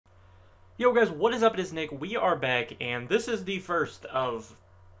Yo guys, what is up? It is Nick. We are back, and this is the first of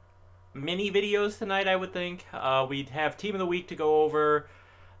mini videos tonight, I would think. We'd have Team of the Week to go over,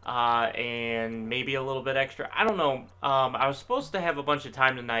 and maybe a little bit extra. I don't know. I was supposed to have a bunch of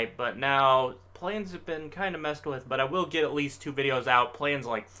time tonight, but now plans have been kind of messed with, but I will get at least 2 videos out. Plans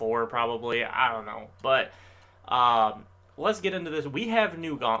like 4, probably. I don't know. But, let's get into this. We have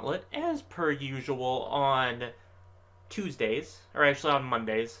new Gauntlet, as per usual, on Tuesdays, or actually on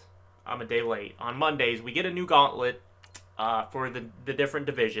Mondays. I'm a day late. On Mondays, we get a new gauntlet for the different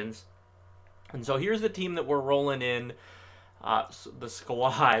divisions. And so here's the team that we're rolling in, the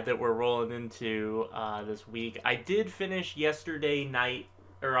squad that we're rolling into this week. I did finish yesterday night,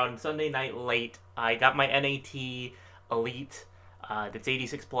 or on Sunday night late. I got my NAT Elite that's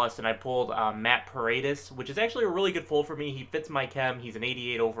 86 plus, and I pulled Matt Paredes, which is actually a really good pull for me. He fits my chem. He's an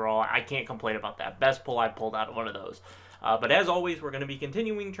 88 overall. I can't complain about that. Best pull I've pulled out of one of those. But as always, we're going to be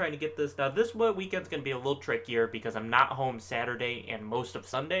continuing trying to get this. Now, this weekend's going to be a little trickier because I'm not home Saturday and most of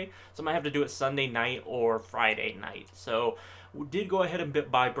Sunday. So I might have to do it Sunday night or Friday night. So we did go ahead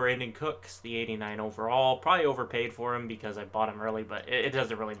and buy Brandon Cooks, the 89 overall. Probably overpaid for him because I bought him early, but it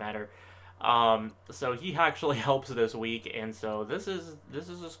doesn't really matter. So he actually helps this week, and so this is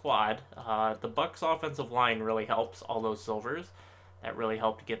a squad. The Bucks offensive line really helps, all those silvers. That really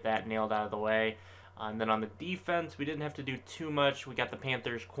helped get that nailed out of the way. And then on the defense, we didn't have to do too much. We got the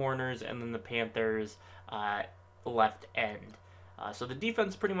Panthers corners and then the Panthers left end. So the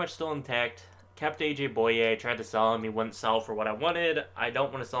defense pretty much still intact. Kept AJ Boye, tried to sell him. He wouldn't sell for what I wanted. I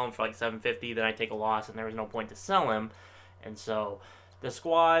don't want to sell him for like $750. Then I take a loss, and there was no point to sell him. And so the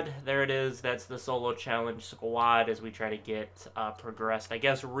squad, there it is. That's the solo challenge squad as we try to get progressed. I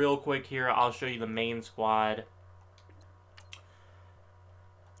guess real quick here, I'll show you the main squad.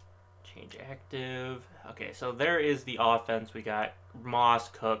 Change active. Okay, so there is the offense. We got Moss,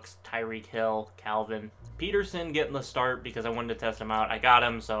 Cooks, Tyreek Hill, Calvin. Peterson getting the start because I wanted to test him out. I got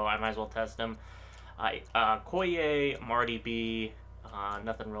him, so I might as well test him. Koye, Marty B.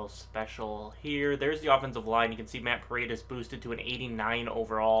 Nothing real special here. There's the offensive line. You can see Matt Paredes boosted to an 89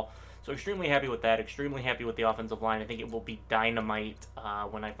 overall. So extremely happy with that. Extremely happy with the offensive line. I think it will be dynamite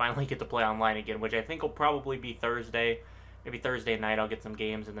when I finally get to play online again, which I think will probably be Thursday. Maybe Thursday night I'll get some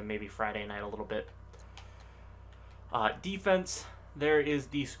games, and then maybe Friday night a little bit. Defense, there is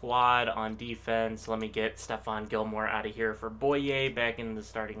the squad on defense. Let me get Stephon Gilmore out of here for Boye back in the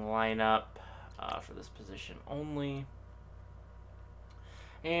starting lineup for this position only.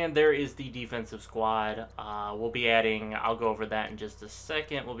 And there is the defensive squad. We'll be adding, I'll go over that in just a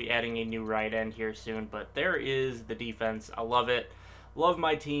second. We'll be adding a new right end here soon, but there is the defense. I love it. Love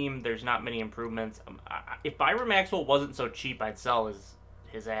my team. There's not many improvements. If Byron Maxwell wasn't so cheap, I'd sell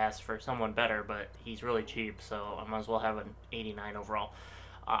his ass for someone better, but he's really cheap, so I might as well have an 89 overall.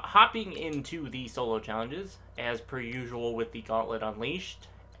 Hopping into the solo challenges, as per usual with the Gauntlet Unleashed,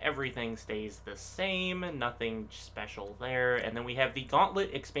 everything stays the same, nothing special there. And then we have the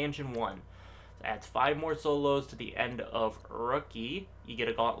Gauntlet Expansion 1. It adds 5 more solos to the end of Rookie. You get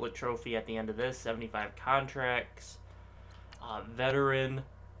a Gauntlet trophy at the end of this, 75 contracts. Veteran,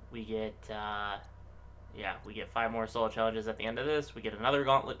 we get we get 5 more solo challenges at the end of this. We get another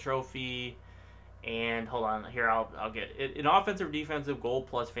Gauntlet trophy, and hold on, here I'll get it. An offensive defensive gold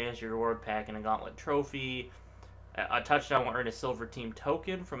plus fantasy reward pack and a Gauntlet trophy. A touchdown will earn a silver team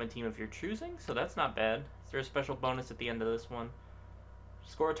token from a team of your choosing, so that's not bad. Is there a special bonus at the end of this one?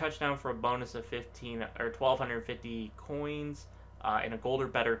 Score a touchdown for a bonus of 1,250 coins, and a gold or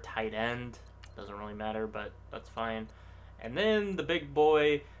better tight end. Doesn't really matter, but that's fine. And then the big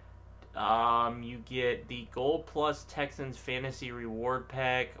boy, you get the Gold Plus Texans Fantasy Reward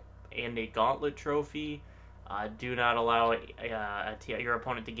Pack and a Gauntlet Trophy. Do not allow your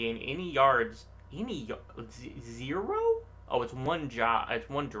opponent to gain any yards. Zero? Oh, it's one drive.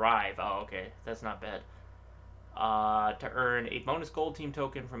 Oh, okay. That's not bad. To earn a bonus gold team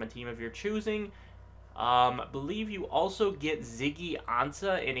token from a team of your choosing. I believe you also get Ziggy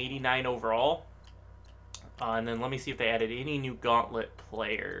Ansah in 89 overall. And then let me see if they added any new Gauntlet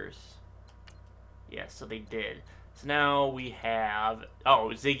players. Yes, so they did. So now we have...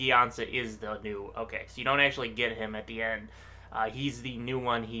 Oh, Ziggy Ansah is the new... Okay, so you don't actually get him at the end. He's the new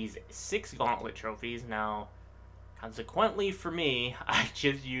one. He's 6 Gauntlet trophies. Now, consequently for me, I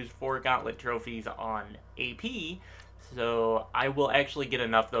just used 4 Gauntlet trophies on AP. So I will actually get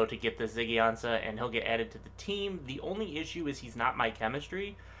enough, though, to get the Ziggy Ansah, and he'll get added to the team. The only issue is he's not my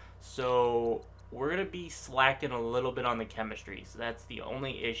chemistry. So we're going to be slacking a little bit on the chemistry. So that's the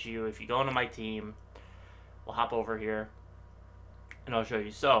only issue. If you go into my team, we'll hop over here, and I'll show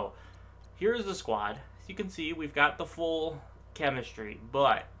you. So here's the squad. As you can see, we've got the full chemistry,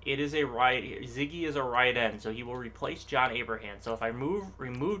 but it is a right. Ziggy is a right end, so he will replace John Abraham. So if I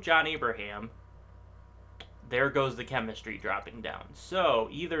remove John Abraham, there goes the chemistry dropping down. So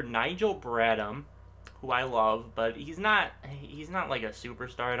either Nigel Bradham, who I love, but he's not like a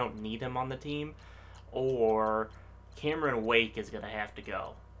superstar. I don't need him on the team, or Cameron Wake is gonna have to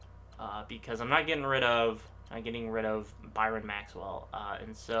go because I'm not getting rid of Byron Maxwell,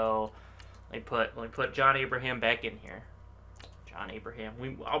 and so let me put John Abraham back in here. John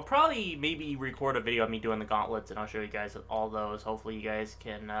Abraham. I'll probably maybe record a video of me doing the gauntlets, and I'll show you guys all those. Hopefully, you guys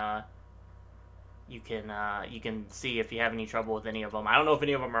can you can see if you have any trouble with any of them. I don't know if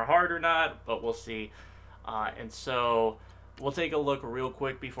any of them are hard or not, but we'll see. And so we'll take a look real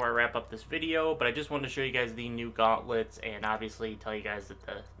quick before I wrap up this video. But I just wanted to show you guys the new gauntlets, and obviously tell you guys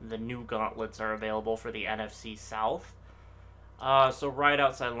that the new gauntlets are available for the NFC South. So right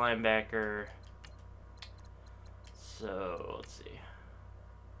outside linebacker. So let's see.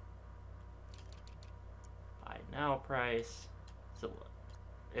 Buy now price. So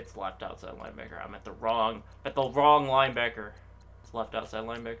it's left outside linebacker. I'm at the wrong linebacker. It's left outside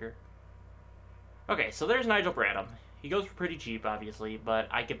linebacker. Okay, so there's Nigel Bradham. He goes for pretty cheap, obviously, but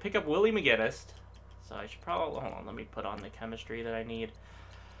I could pick up Willie McGinnis. So I should probably hold on. Let me put on the chemistry that I need.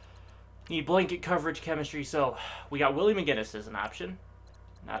 Need blanket coverage chemistry. So we got Willie McGinnis as an option.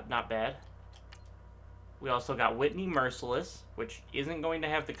 Not bad. We also got Whitney Merciless, which isn't going to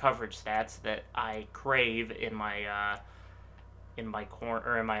have the coverage stats that I crave in my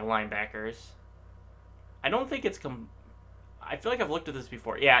linebackers. I don't think it's I feel like I've looked at this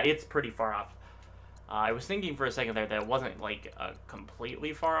before. Yeah, it's pretty far off. I was thinking for a second there that it wasn't like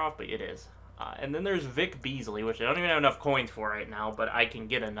completely far off, but it is. And then there's Vic Beasley, which I don't even have enough coins for right now, but I can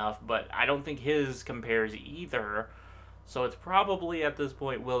get enough. But I don't think his compares either. So it's probably at this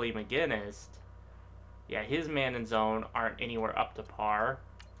point Willie McGinnis. Yeah, his man and zone aren't anywhere up to par.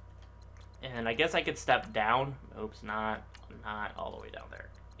 And I guess I could step down. Oops, not all the way down there.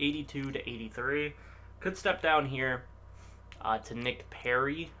 82 to 83. Could step down here to Nick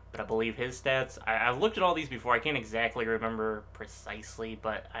Perry, but I believe his stats. I've looked at all these before. I can't exactly remember precisely,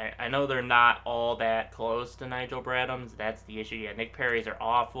 but I know they're not all that close to Nigel Bradham's. That's the issue. Yeah, Nick Perry's are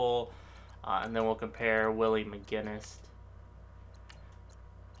awful. And then we'll compare Willie McGinnis.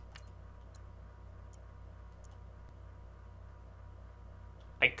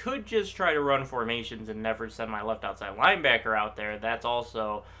 I could just try to run formations and never send my left outside linebacker out there. That's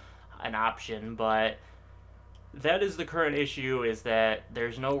also an option, but that is the current issue, is that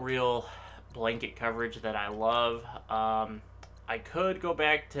there's no real blanket coverage that I love. I could go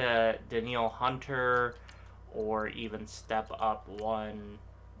back to Danielle Hunter or even step up one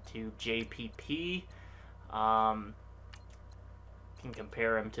to JPP. Can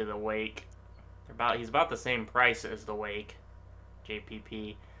compare him to the Wake. He's about the same price as the Wake.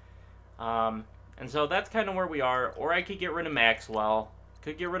 JPP. And so that's kind of where we are. Or I could get rid of Maxwell.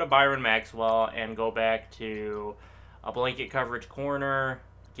 Could get rid of Byron Maxwell and go back to a blanket coverage corner.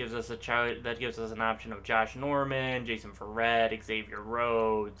 Gives us that gives us an option of Josh Norman, Jason Verrett, Xavier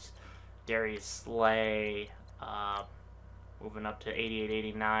Rhodes, Darius Slay, moving up to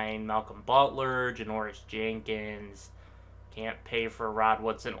 88-89, Malcolm Butler, Janoris Jenkins. Can't pay for Rod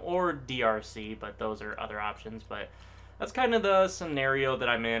Woodson or DRC, but those are other options. But that's kind of the scenario that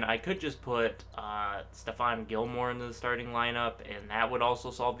I'm in. I could just put Stephon Gilmore into the starting lineup, and that would also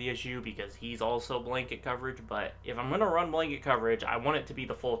solve the issue because he's also blanket coverage. But if I'm going to run blanket coverage, I want it to be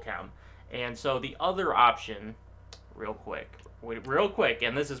the full chem. And so the other option, real quick,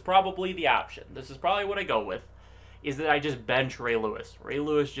 and this is probably the option. This is probably what I go with, is that I just bench Ray Lewis. Ray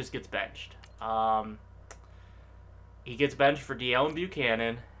Lewis just gets benched. He gets benched for De'Aaron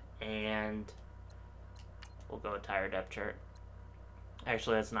Buchanan, and we'll go entire depth chart.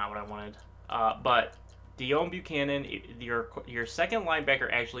 Actually, that's not what I wanted. But De'Aaron Buchanan, your second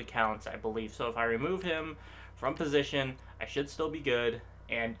linebacker actually counts, I believe. So if I remove him from position, I should still be good.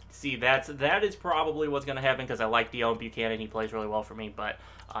 And see, that is probably what's going to happen because I like De'Aaron Buchanan. He plays really well for me. But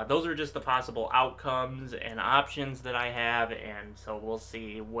those are just the possible outcomes and options that I have. And so we'll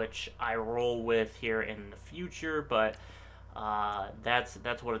see which I roll with here in the future. But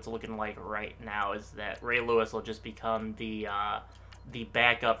that's what it's looking like right now, is that Ray Lewis will just become the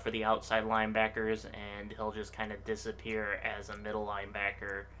backup for the outside linebackers, and he'll just kind of disappear as a middle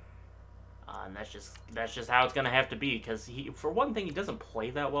linebacker. And that's just how it's gonna have to be, because for one thing, he doesn't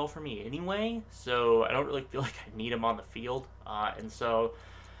play that well for me anyway, so I don't really feel like I need him on the field. And so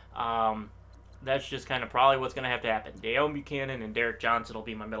that's just kind of probably what's going to have to happen. De'Aaron Buchanan and Derek Johnson will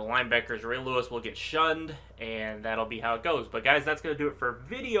be my middle linebackers. Ray Lewis will get shunned, and that'll be how it goes. But guys, that's going to do it for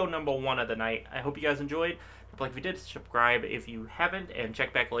video number 1 of the night. I hope you guys enjoyed. Like if you did, subscribe if you haven't, and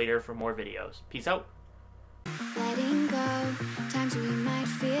check back later for more videos. Peace out. Letting go, times we might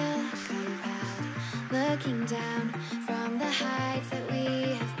feel compelled, looking down from the heights that